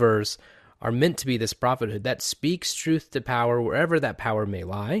believers are meant to be this prophethood that speaks truth to power wherever that power may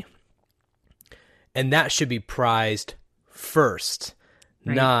lie. And that should be prized first,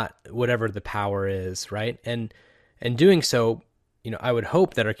 right, not whatever the power is, right? And doing so, I would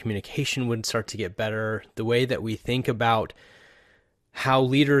hope that our communication would start to get better, the way that we think about how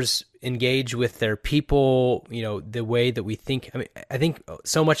leaders engage with their people, the way that we think. I think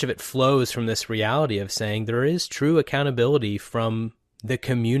so much of it flows from this reality of saying there is true accountability from the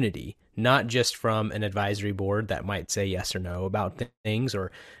community, not just from an advisory board that might say yes or no about things, or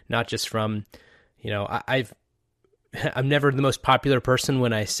not just from, I'm never the most popular person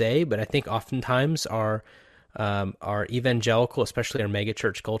when I say, but I think oftentimes our evangelical, especially our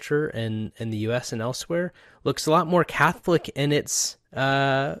megachurch culture in the U.S. and elsewhere, looks a lot more Catholic in its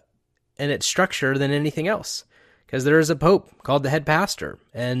structure than anything else, because there is a pope called the head pastor,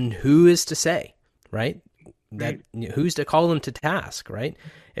 and who is to say, right? That who's to call them to task, right?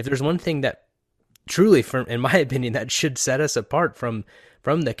 If there's one thing that truly, in my opinion, that should set us apart from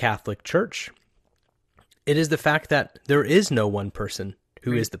the Catholic Church, it is the fact that there is no one person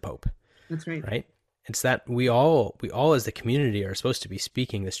who is the Pope. That's right. Right? It's that we all as the community are supposed to be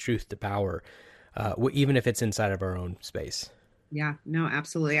speaking this truth to power, even if it's inside of our own space. Yeah, no,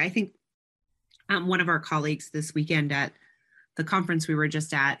 absolutely. I think one of our colleagues this weekend at the conference we were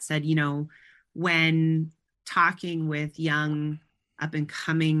just at said, when talking with young up and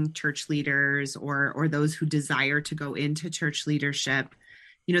coming church leaders or those who desire to go into church leadership,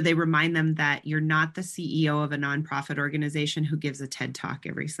 they remind them that you're not the CEO of a nonprofit organization who gives a TED Talk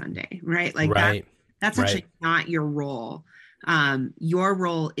every Sunday, right? Like right. That's actually not your role. Your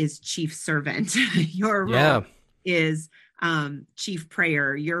role is chief servant. Your role is chief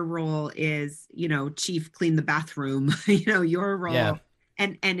prayer. Your role is, chief clean the bathroom. Your role. Yeah.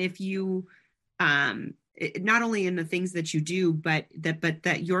 And if you, not only in the things that you do, but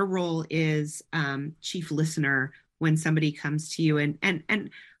that your role is chief listener when somebody comes to you, and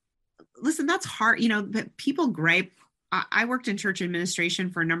listen, that's hard. People gripe. I worked in church administration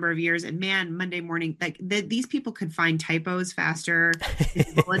for a number of years, and man, Monday morning, these people could find typos faster in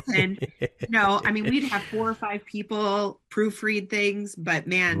the bulletin. We'd have 4 or 5 people proofread things, but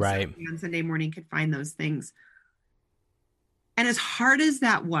man, right, on Sunday morning could find those things. And as hard as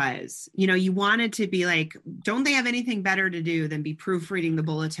that was, you wanted to be like, don't they have anything better to do than be proofreading the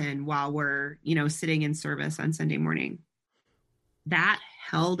bulletin while we're, sitting in service on Sunday morning? That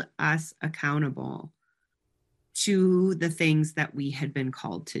held us accountable to the things that we had been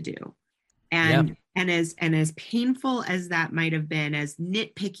called to do. And as painful as that might have been, as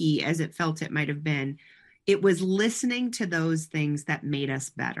nitpicky as it felt it might have been, it was listening to those things that made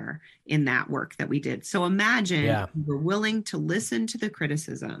us better in that work that we did. So imagine we're willing to listen to the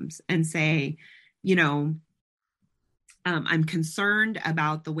criticisms and say, I'm concerned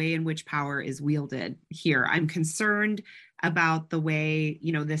about the way in which power is wielded here. I'm concerned about the way,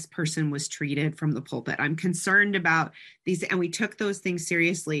 this person was treated from the pulpit. I'm concerned about these, and we took those things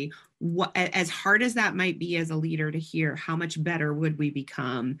seriously. As hard as that might be as a leader to hear, how much better would we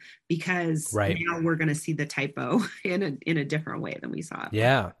become? Because now we're going to see the typo in a different way than we saw it.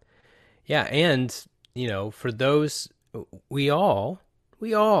 Yeah. Yeah. And, for those, we all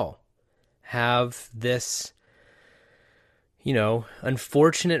have this,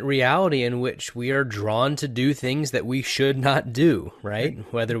 unfortunate reality in which we are drawn to do things that we should not do, right?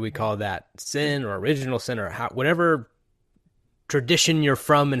 Whether we call that sin or original sin or whatever tradition you're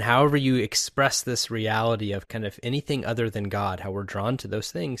from, and however you express this reality of kind of anything other than God, how we're drawn to those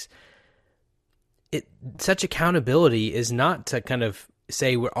things. Such accountability is not to kind of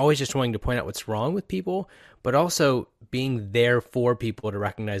say we're always just wanting to point out what's wrong with people, but also being there for people to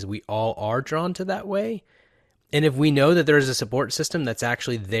recognize we all are drawn to that way. And if we know that there is a support system that's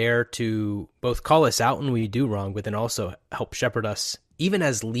actually there to both call us out when we do wrong, but then also help shepherd us, even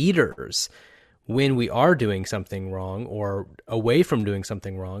as leaders, when we are doing something wrong or away from doing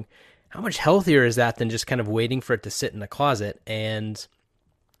something wrong, how much healthier is that than just kind of waiting for it to sit in a closet and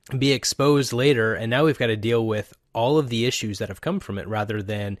be exposed later? And now we've got to deal with all of the issues that have come from it, rather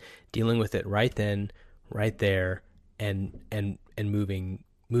than dealing with it right then, right there, and moving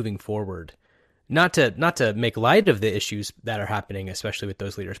forward. Not to make light of the issues that are happening, especially with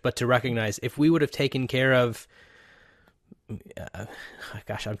those leaders, but to recognize if we would have taken care of,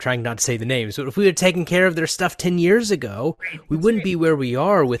 I'm trying not to say the names, but if we had taken care of their stuff 10 years ago, we wouldn't be where we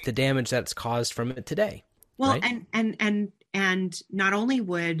are with the damage that's caused from it today. Well, right? and not only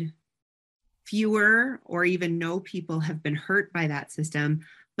would fewer or even no people have been hurt by that system,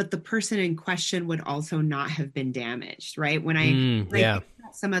 but the person in question would also not have been damaged, right? When I think about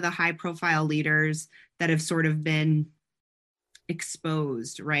some of the high profile leaders that have sort of been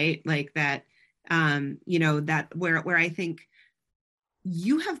exposed, right? Like that, that where I think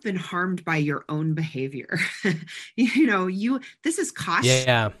you have been harmed by your own behavior. This has cost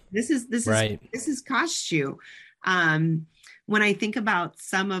you. This has cost you. When I think about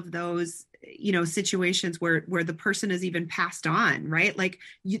some of those, situations where the person is even passed on, right? Like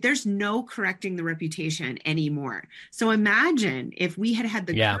there's no correcting the reputation anymore. So imagine if we had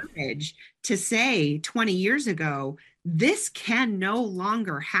the courage to say 20 years ago, this can no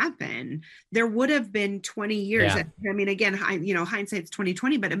longer happen. There would have been 20 years. Yeah. I mean, again, hindsight's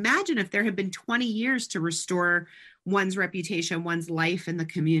 2020, but imagine if there had been 20 years to restore one's reputation, one's life in the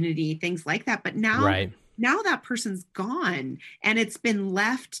community, things like that. But now that person's gone, and it's been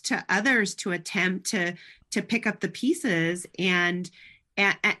left to others to attempt to pick up the pieces. And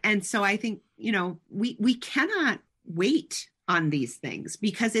so I think, we cannot wait on these things,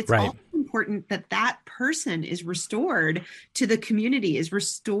 because it's also important that person is restored to the community, is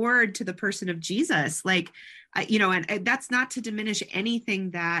restored to the person of Jesus. Like, and that's not to diminish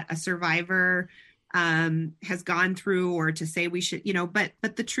anything that a survivor has gone through, or to say we should,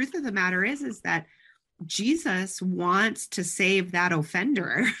 but the truth of the matter is that Jesus wants to save that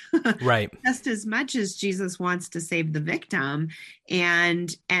offender, right? Just as much as Jesus wants to save the victim.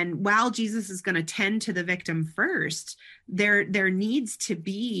 And while Jesus is going to tend to the victim first, there needs to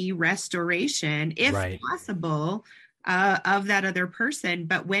be restoration, if possible, of that other person.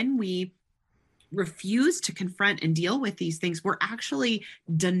 But when we refuse to confront and deal with these things, we're actually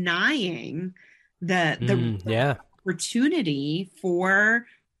denying the opportunity for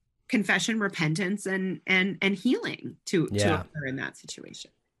confession, repentance, and healing to occur in that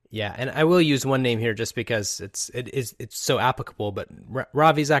situation. Yeah, and I will use one name here just because it's so applicable, but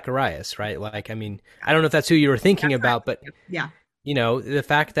Ravi Zacharias, right? Like, I mean, I don't know if that's who you were thinking about, but the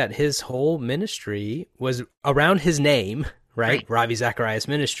fact that his whole ministry was around his name, right? Ravi Zacharias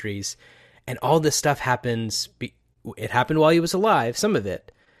Ministries, and all this stuff happens. It happened while he was alive. Some of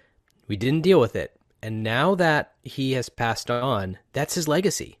it, we didn't deal with it, and now that he has passed on, that's his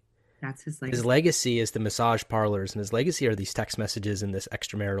legacy. That's his legacy. His legacy is the massage parlors, and his legacy are these text messages and this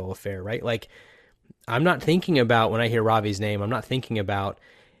extramarital affair, right? Like, I'm not thinking about, when I hear Ravi's name, I'm not thinking about,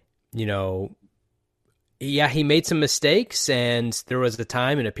 Yeah, he made some mistakes, and there was a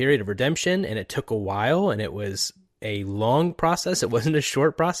time and a period of redemption, and it took a while, and it was a long process. It wasn't a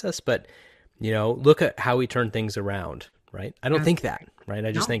short process, but look at how he turned things around, right? I don't think that, right?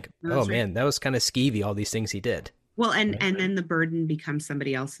 I just think, oh man, that was kind of skeevy, all these things he did. Well, and then the burden becomes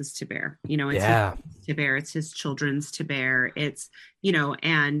somebody else's to bear. It's his to bear. It's his children's to bear. It's,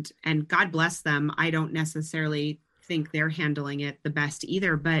 and God bless them. I don't necessarily think they're handling it the best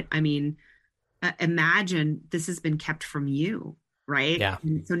either. But I mean, imagine this has been kept from you, right? Yeah.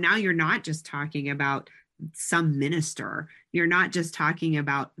 And so now you're not just talking about some minister. You're not just talking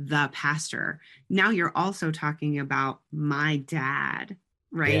about the pastor. Now you're also talking about my dad,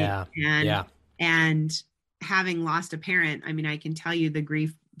 right? Yeah. And having lost a parent, I mean, I can tell you the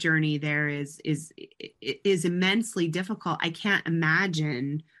grief journey there is immensely difficult. I can't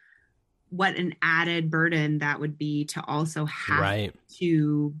imagine what an added burden that would be to also have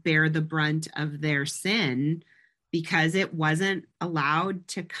to bear the brunt of their sin, because it wasn't allowed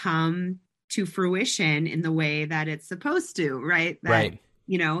to come to fruition in the way that it's supposed to, right?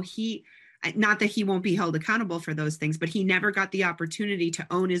 He, not that he won't be held accountable for those things, but he never got the opportunity to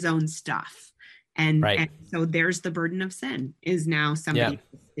own his own stuff. And so there's the burden of sin, is now somebody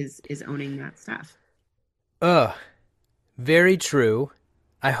is owning that stuff. Very true.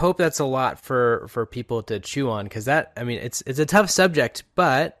 I hope that's a lot for people to chew on, because it's a tough subject,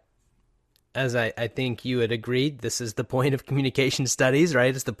 but as I think you had agreed, this is the point of communication studies,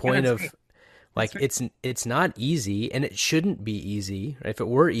 right? It's the point of it's not easy, and it shouldn't be easy. If it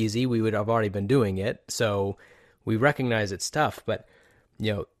were easy, we would have already been doing it. So we recognize it's tough, but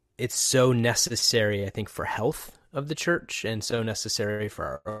it's so necessary, I think, for health of the church, and so necessary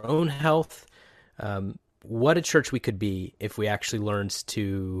for our own health. What a church we could be if we actually learned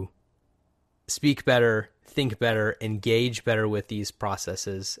to speak better, think better, engage better with these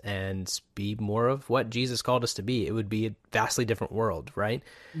processes, and be more of what Jesus called us to be. It would be a vastly different world, right?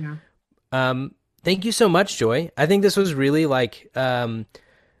 Yeah. Thank you so much, Joy. I think this was really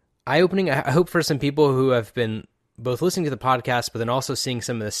eye-opening. I hope for some people who have been both listening to the podcast, but then also seeing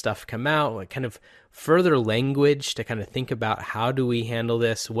some of this stuff come out, kind of further language to kind of think about, how do we handle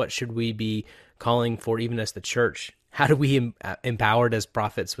this? What should we be calling for, even as the church? How do we empowered as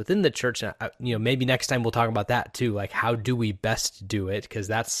prophets within the church? Maybe next time we'll talk about that too. How do we best do it? Because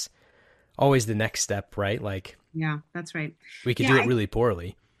that's always the next step, right? Yeah, that's right. We could do it really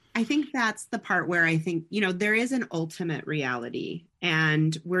poorly. I think that's the part where I think, there is an ultimate reality,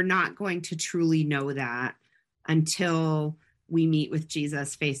 and we're not going to truly know that until we meet with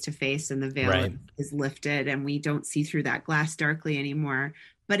Jesus face to face and the veil is lifted and we don't see through that glass darkly anymore.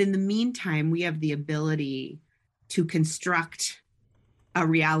 But in the meantime, we have the ability to construct a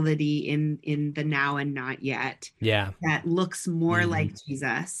reality in the now and not yet. Yeah. That looks more like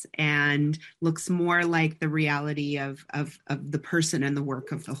Jesus and looks more like the reality of the person and the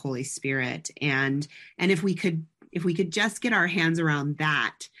work of the Holy Spirit. And if we could just get our hands around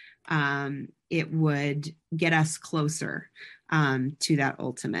that, it would get us closer to that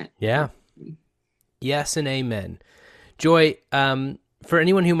ultimate. Yeah. Yes and amen. Joy, for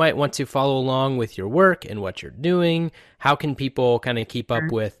anyone who might want to follow along with your work and what you're doing, how can people kind of keep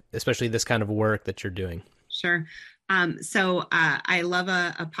up with, especially this kind of work that you're doing? Sure. So I love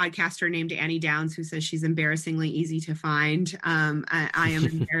a podcaster named Annie Downs, who says she's embarrassingly easy to find. I am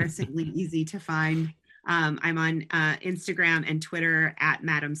embarrassingly easy to find. I'm on Instagram and Twitter at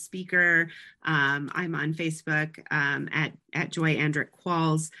Madam Speaker. I'm on Facebook at Joy Andrick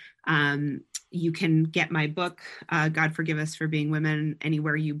Qualls. You can get my book, God Forgive Us for Being Women,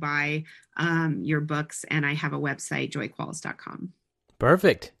 anywhere you buy your books. And I have a website, joyqualls.com.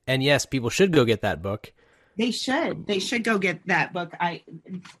 Perfect. And yes, people should go get that book. They should go get that book.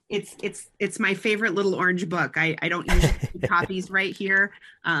 It's my favorite little orange book. I don't usually keep copies right here.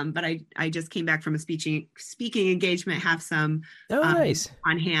 But I just came back from a speaking engagement, have some nice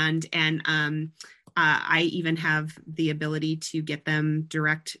on hand. And I even have the ability to get them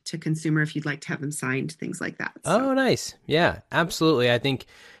direct to consumer if you'd like to have them signed, things like that. So. Oh, nice. Yeah, absolutely. I think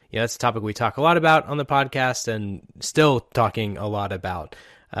that's a topic we talk a lot about on the podcast and still talking a lot about.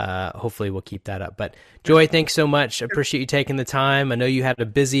 Hopefully we'll keep that up. But Joy, thanks so much. I appreciate you taking the time. I know you had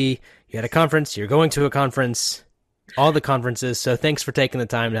a conference, you're going to a conference, all the conferences. So thanks for taking the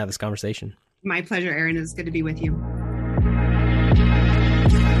time to have this conversation. My pleasure, Aaron. It's good to be with you.